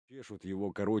Чешут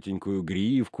его коротенькую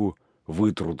гривку,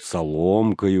 вытрут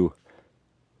соломкою.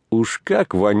 Уж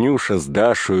как Ванюша с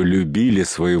Дашей любили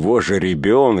своего же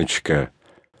ребеночка!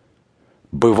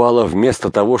 Бывало,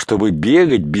 вместо того, чтобы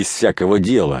бегать без всякого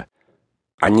дела,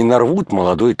 они нарвут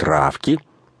молодой травки,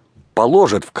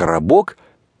 положат в коробок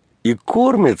и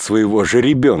кормят своего же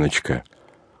ребеночка.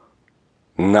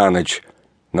 На ночь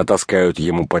натаскают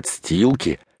ему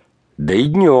подстилки, да и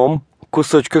днем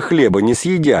кусочка хлеба не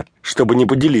съедят, чтобы не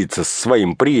поделиться с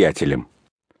своим приятелем.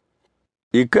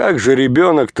 И как же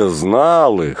ребенок-то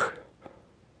знал их!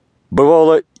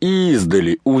 Бывало,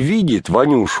 издали увидит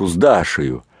Ванюшу с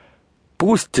Дашею,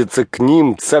 пустится к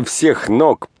ним со всех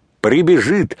ног,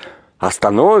 прибежит,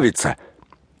 остановится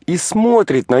и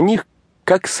смотрит на них,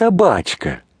 как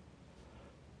собачка.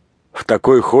 В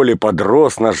такой холе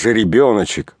подрос наш же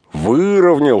ребеночек,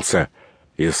 выровнялся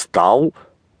и стал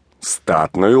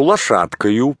статною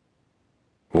лошадкою.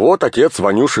 Вот отец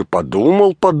Ванюши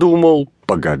подумал,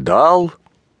 погадал.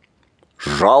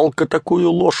 Жалко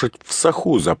такую лошадь в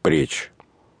саху запречь.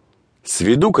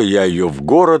 Сведу-ка я ее в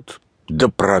город, да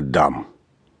продам.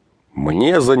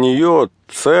 Мне за нее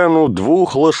цену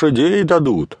 2 лошадей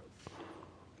дадут.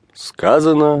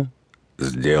 Сказано,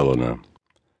 сделано.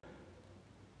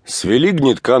 Свели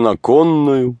гнедка на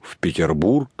конную в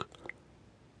Петербург,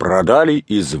 продали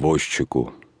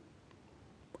извозчику.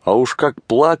 А уж как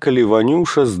плакали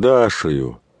Ванюша с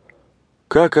Дашею!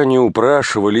 Как они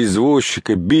упрашивали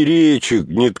извозчика беречь их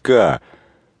гнедка,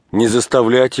 не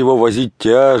заставлять его возить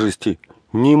тяжести,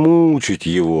 не мучить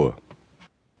его.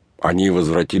 Они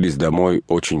возвратились домой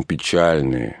очень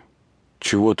печальные,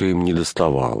 чего-то им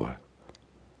недоставало.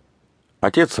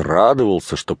 Отец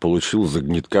радовался, что получил за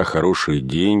гнедка хорошие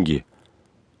деньги,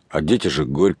 а дети же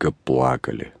горько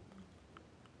плакали.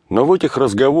 Но в этих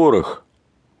разговорах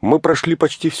мы прошли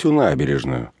почти всю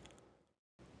набережную.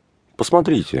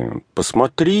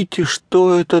 Посмотрите,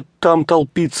 что это там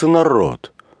толпится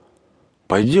народ.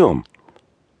 Пойдем.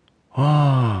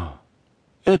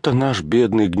 Это наш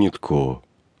бедный Гнедко.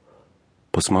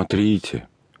 Посмотрите,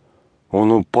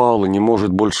 он упал и не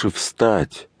может больше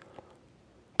встать.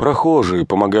 Прохожие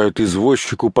помогают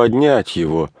извозчику поднять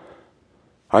его.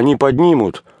 Они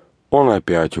поднимут, он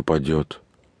опять упадет.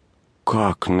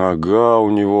 Как нога у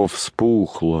него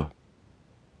вспухла!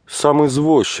 Сам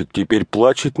извозчик теперь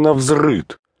плачет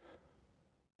навзрыд.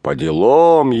 По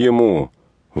делам ему,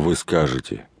 вы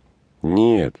скажете.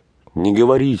 Нет, не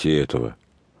говорите этого.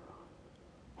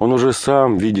 Он уже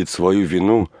сам видит свою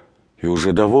вину и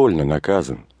уже довольно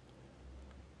наказан.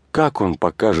 Как он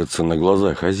покажется на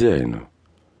глаза хозяину?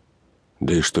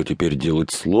 Да и что теперь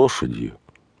делать с лошадью?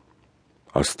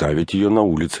 Оставить ее на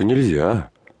улице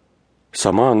нельзя.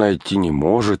 Сама она идти не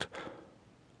может.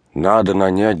 Надо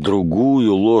нанять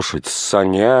другую лошадь с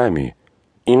санями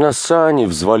и на сани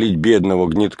взвалить бедного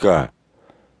гнедка.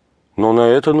 Но на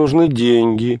это нужны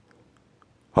деньги,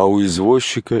 а у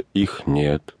извозчика их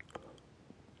нет.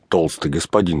 Толстый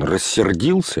господин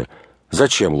рассердился,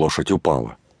 зачем лошадь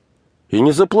упала, и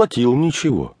не заплатил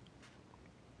ничего.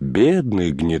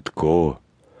 Бедный Гнедко!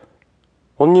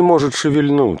 Он не может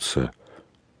шевельнуться.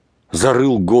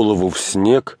 Зарыл голову в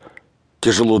снег,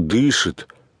 тяжело дышит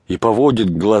и поводит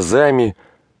глазами,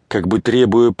 как бы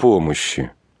требуя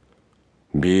помощи.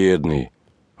 Бедный!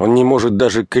 Он не может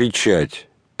даже кричать,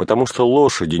 потому что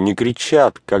лошади не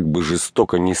кричат, как бы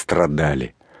жестоко ни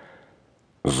страдали.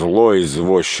 Злой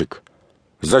извозчик!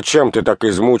 Зачем ты так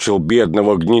измучил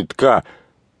бедного Гнедка?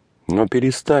 Но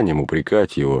перестанем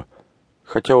упрекать его,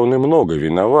 хотя он и много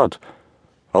виноват,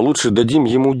 а лучше дадим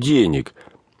ему денег.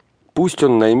 Пусть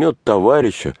он наймет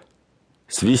товарища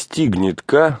свести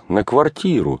Гнедка на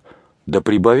квартиру, да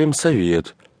прибавим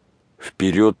совет.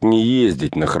 Вперед не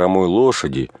ездить на хромой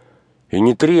лошади и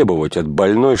не требовать от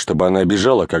больной, чтобы она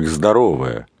бежала, как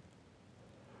здоровая.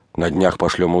 На днях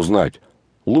пошлем узнать,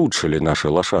 лучше ли наши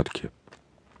лошадки.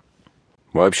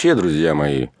 Вообще, друзья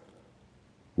мои,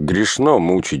 грешно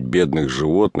мучить бедных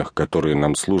животных, которые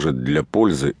нам служат для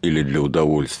пользы или для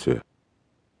удовольствия.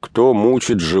 Кто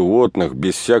мучит животных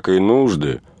без всякой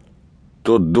нужды,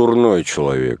 тот дурной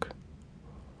человек.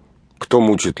 Кто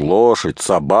мучит лошадь,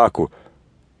 собаку,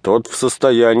 тот в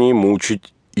состоянии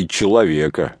мучить и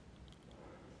человека.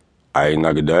 А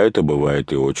иногда это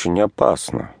бывает и очень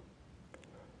опасно.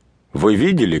 Вы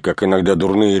видели, как иногда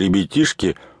дурные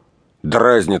ребятишки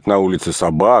дразнят на улице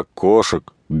собак,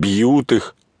 кошек, бьют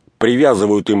их,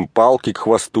 привязывают им палки к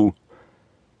хвосту?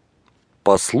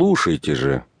 Послушайте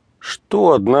же,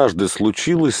 что однажды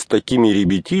случилось с такими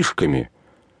ребятишками,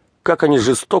 как они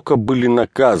жестоко были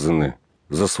наказаны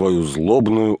за свою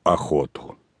злобную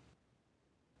охоту.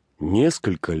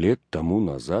 Несколько лет тому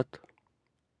назад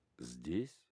здесь